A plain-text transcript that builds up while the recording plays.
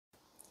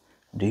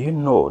Do you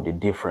know the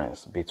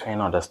difference between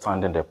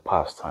understanding the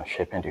past and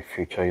shaping the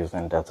future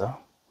using data?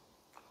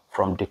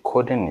 From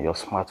decoding your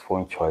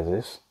smartphone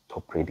choices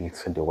to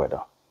predicting the weather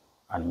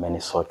and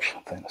many such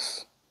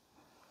things.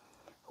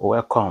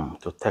 Welcome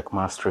to Tech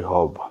Mastery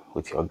Hub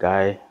with your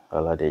guy,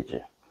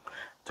 Oladeji.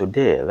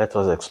 Today, let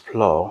us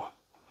explore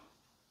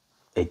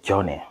a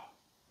journey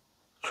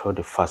through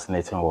the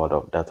fascinating world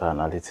of data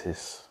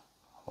analytics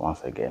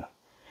once again.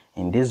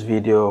 In this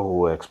video, we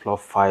will explore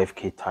 5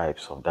 key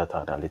types of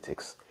data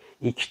analytics,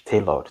 each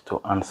tailored to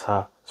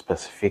answer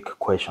specific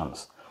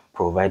questions,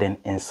 providing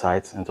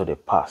insights into the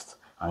past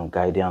and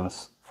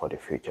guidance for the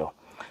future.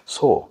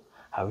 So,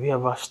 have you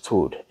ever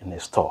stood in a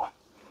store,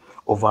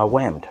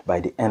 overwhelmed by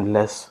the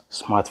endless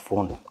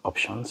smartphone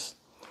options,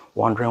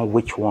 wondering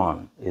which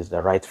one is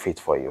the right fit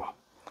for you?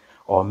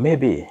 Or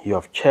maybe you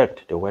have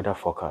checked the weather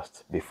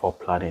forecast before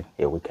planning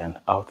a weekend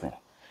outing.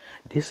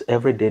 These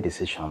everyday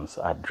decisions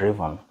are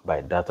driven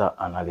by data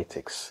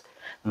analytics.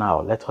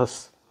 Now, let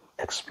us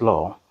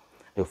explore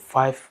the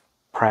 5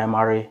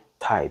 primary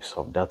types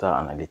of data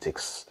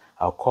analytics.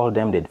 I'll call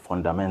them the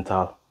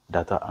fundamental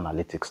data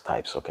analytics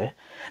types, okay?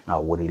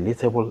 Now, with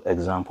relatable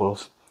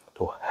examples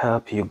to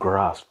help you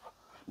grasp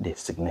the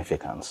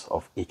significance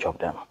of each of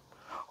them.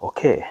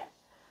 Okay,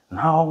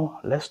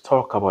 now let's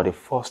talk about the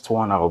first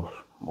one,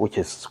 which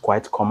is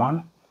quite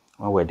common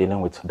when we're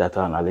dealing with data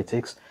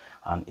analytics,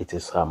 and it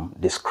is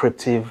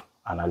descriptive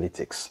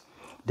analytics.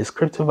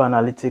 Descriptive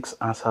analytics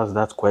answers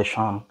that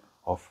question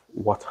of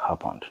what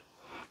happened.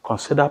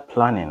 Consider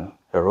planning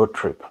a road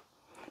trip.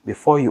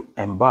 Before you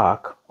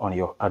embark on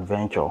your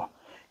adventure,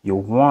 you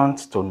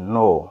want to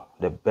know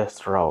the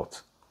best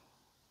route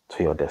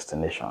to your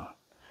destination.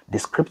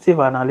 Descriptive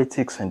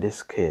analytics in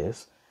this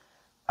case,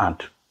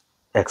 and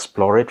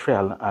exploratory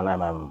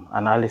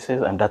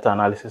analysis and data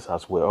analysis,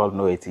 as we all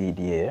know it,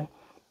 EDA,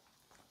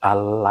 are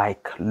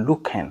like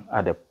looking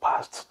at the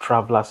past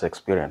travelers'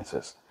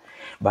 experiences.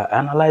 By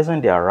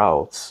analyzing their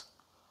routes,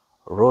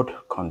 road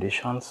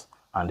conditions,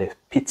 and the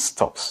pit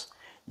stops,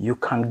 you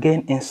can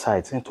gain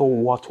insights into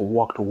what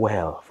worked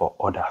well for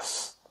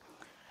others,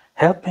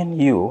 helping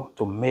you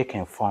to make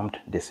informed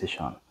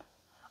decisions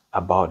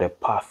about the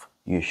path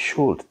you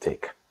should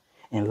take.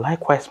 In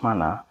likewise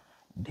manner,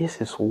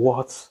 this is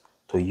what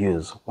to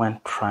use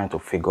when trying to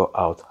figure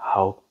out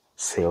how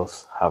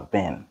sales have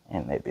been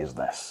in a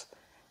business.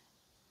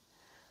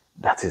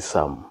 That is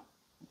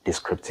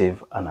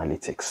descriptive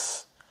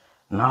analytics.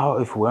 Now,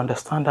 if we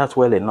understand that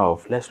well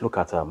enough, let's look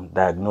at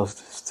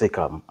diagnostic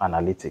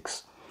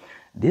analytics.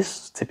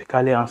 This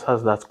typically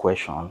answers that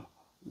question,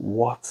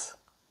 why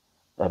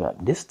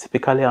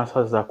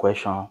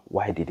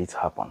did it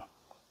happen?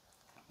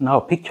 Now,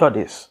 picture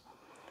this.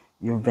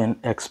 You've been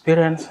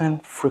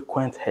experiencing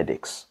frequent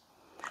headaches,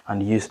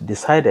 and you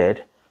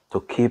decided to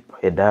keep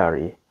a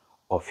diary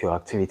of your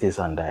activities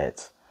and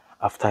diets.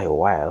 After a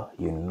while,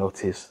 you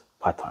notice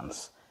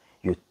patterns.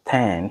 You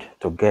tend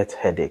to get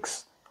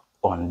headaches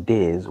on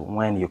days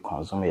when you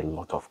consume a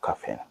lot of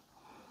caffeine.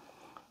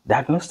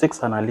 Diagnostics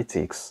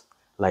analytics,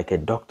 like a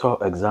doctor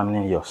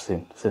examining your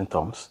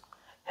symptoms,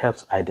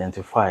 helps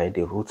identify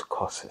the root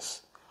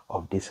causes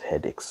of these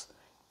headaches,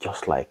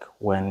 just like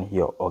when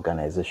your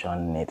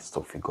organization needs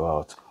to figure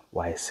out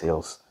why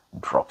sales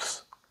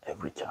drops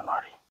every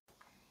January.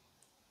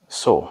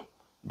 So,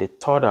 the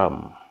third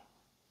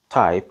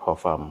type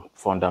of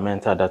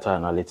fundamental data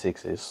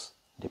analytics is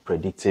the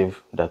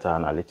predictive data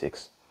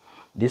analytics.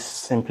 This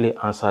simply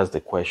answers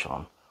the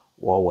question,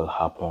 what will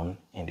happen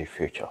in the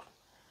future?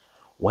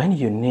 When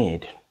you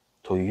need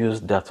to use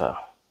data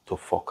to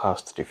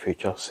forecast the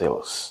future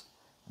sales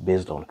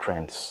based on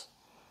trends,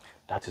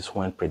 that is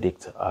when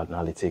predictive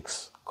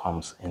analytics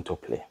comes into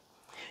play.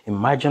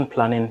 Imagine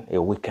planning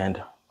a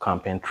weekend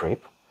camping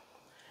trip.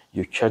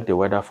 You check the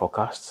weather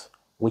forecast,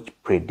 which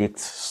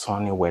predicts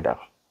sunny weather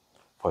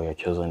for your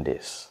chosen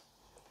days.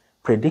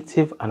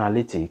 Predictive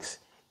analytics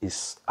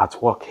is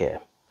at work here,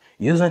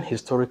 using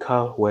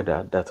historical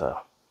weather data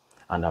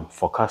and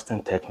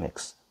forecasting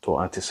techniques to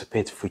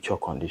anticipate future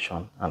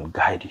conditions and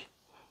guide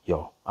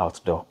your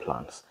outdoor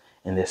plans.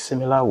 In a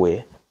similar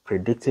way,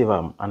 predictive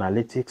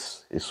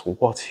analytics is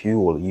what you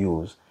will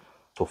use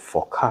to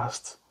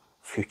forecast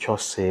future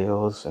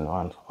sales, and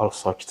all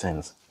such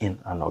things in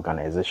an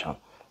organization.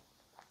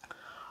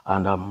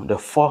 And the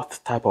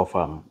fourth type of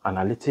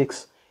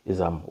analytics is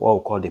what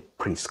we call the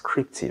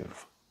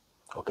prescriptive.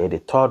 Okay, the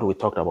third we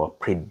talked about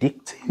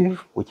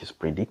predictive, which is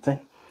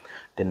predicting.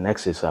 The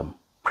next is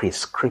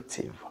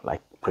prescriptive,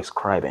 like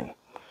prescribing.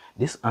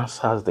 This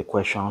answers the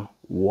question,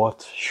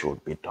 what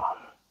should be done?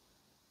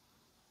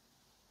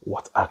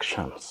 What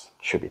actions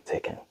should be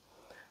taken?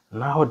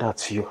 Now that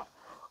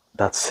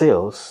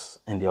sales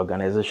in the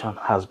organization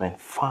has been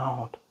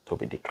found to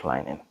be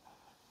declining,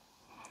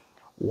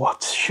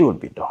 what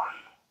should be done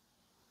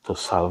to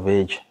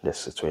salvage the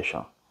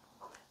situation?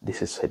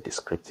 This is a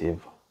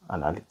descriptive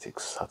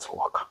analytics at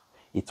work.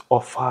 It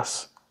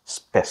offers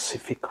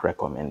specific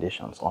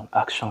recommendations on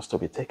actions to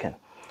be taken.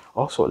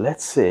 Also,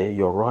 let's say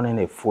you're running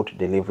a food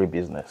delivery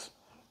business.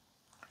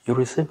 You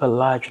receive a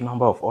large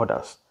number of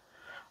orders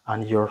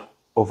and you're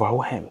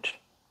overwhelmed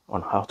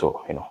on how to,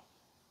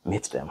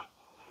 meet them.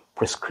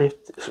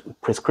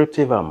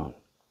 Prescriptive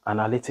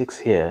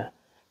analytics here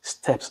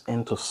steps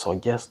in to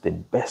suggest the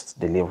best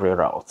delivery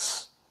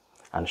routes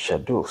and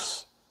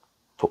schedules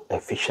to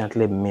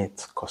efficiently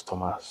meet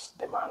customers'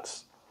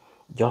 demands,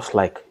 just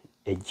like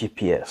a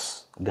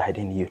GPS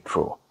guiding you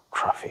through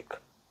traffic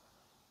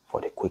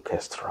for the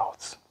quickest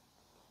routes.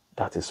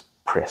 That is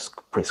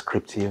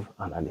prescriptive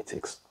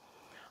analytics.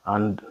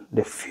 And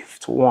the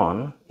fifth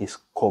one is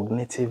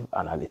cognitive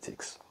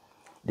analytics.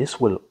 This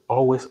will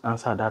always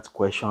answer that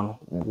question,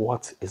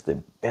 what is the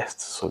best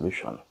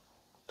solution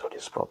to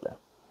this problem?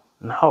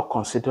 Now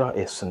consider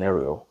a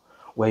scenario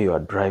where you are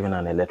driving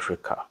an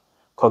electric car.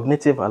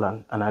 Cognitive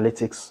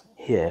analytics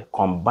here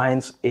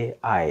combines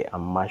AI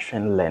and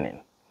machine learning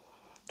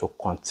to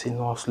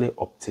continuously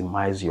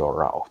optimize your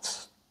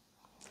routes.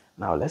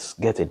 Now let's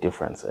get a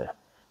difference here.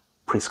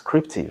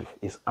 Prescriptive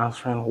is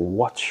answering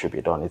what should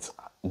be done. It's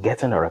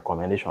getting a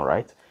recommendation,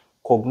 right?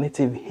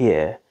 Cognitive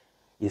here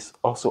is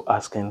also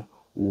asking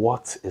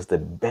what is the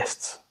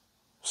best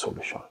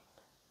solution.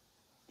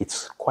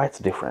 It's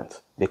quite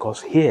different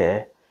because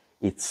here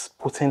it's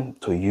putting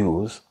to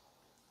use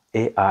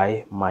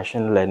AI,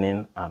 machine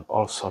learning, and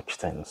all such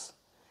things,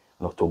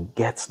 to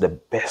get the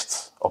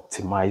best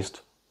optimized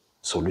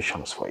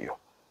solutions for you.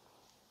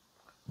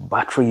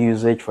 Battery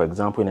usage, for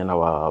example, in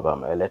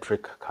our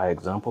electric car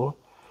example,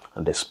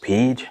 and the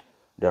speed,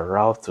 the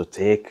route to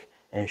take,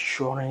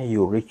 ensuring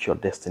you reach your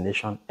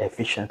destination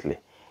efficiently.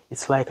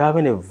 It's like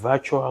having a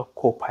virtual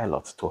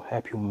co-pilot to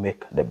help you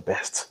make the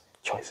best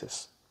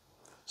choices.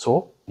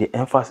 So the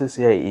emphasis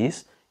here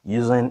is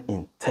using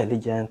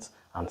intelligent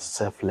and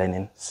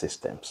self-learning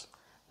systems.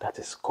 That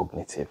is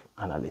cognitive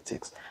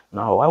analytics.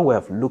 Now, while we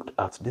have looked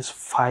at these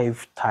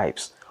 5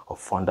 types of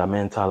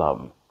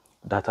fundamental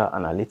data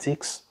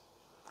analytics,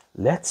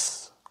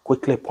 let's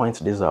quickly point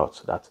this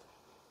out, that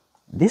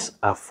these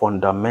are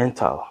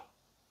fundamental.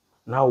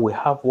 Now we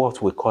have what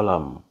we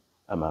call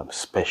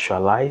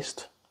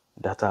specialized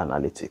data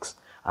analytics.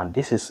 And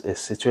this is a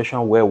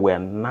situation where we're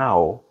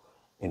now,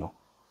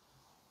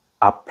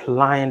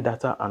 applying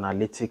data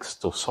analytics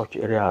to such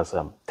areas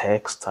as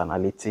text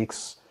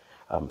analytics,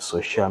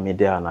 social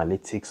media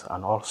analytics,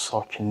 and all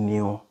such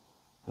new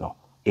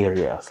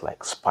areas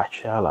like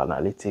spatial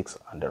analytics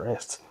and the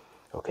rest.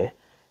 Okay,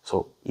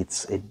 so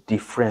it's a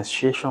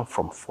differentiation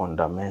from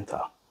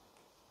fundamental.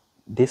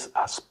 These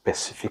are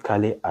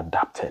specifically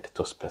adapted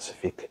to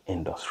specific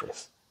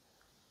industries.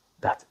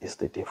 That is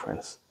the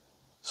difference.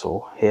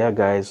 So here,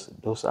 guys,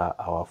 those are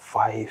our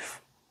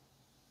 5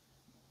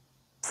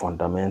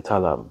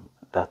 fundamental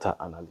data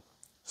analysis.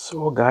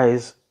 So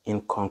guys,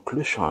 in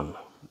conclusion,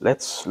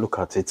 let's look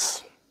at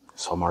it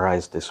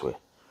summarized this way.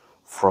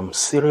 From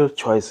cereal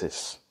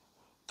choices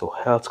to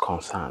health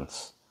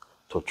concerns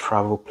to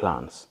travel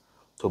plans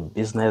to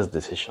business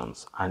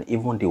decisions and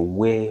even the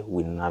way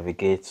we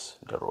navigate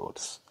the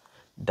roads,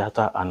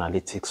 data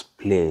analytics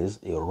plays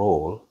a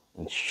role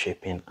in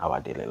shaping our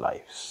daily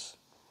lives.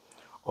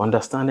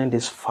 Understanding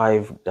these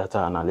 5 data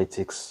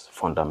analytics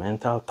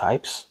fundamental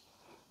types,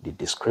 the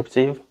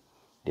descriptive,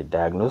 the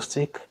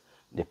diagnostic,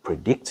 the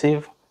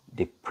predictive,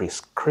 the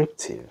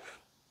prescriptive,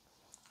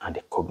 and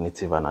the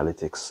cognitive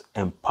analytics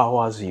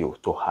empowers you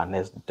to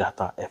harness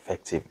data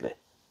effectively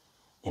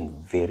in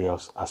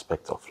various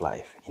aspects of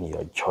life in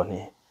your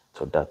journey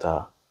to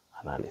data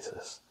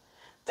analysis.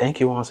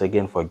 Thank you once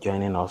again for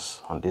joining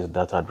us on this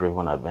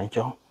data-driven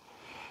adventure.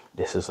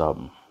 This is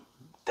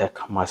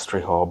Tech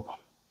Mastery Hub,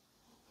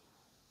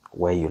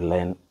 where you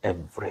learn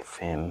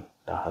everything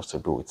that has to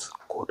do with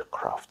code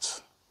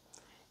crafts.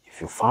 If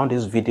you found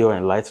this video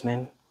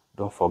enlightening,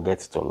 don't forget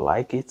to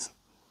like it,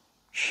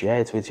 share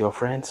it with your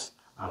friends,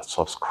 and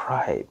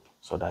subscribe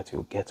so that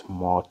you get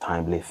more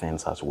timely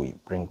things as we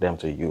bring them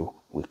to you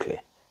weekly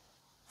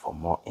for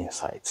more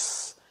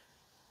insights.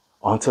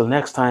 Until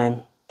next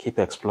time, keep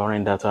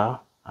exploring data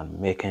and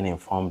making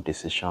informed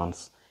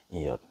decisions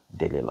in your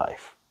daily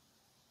life.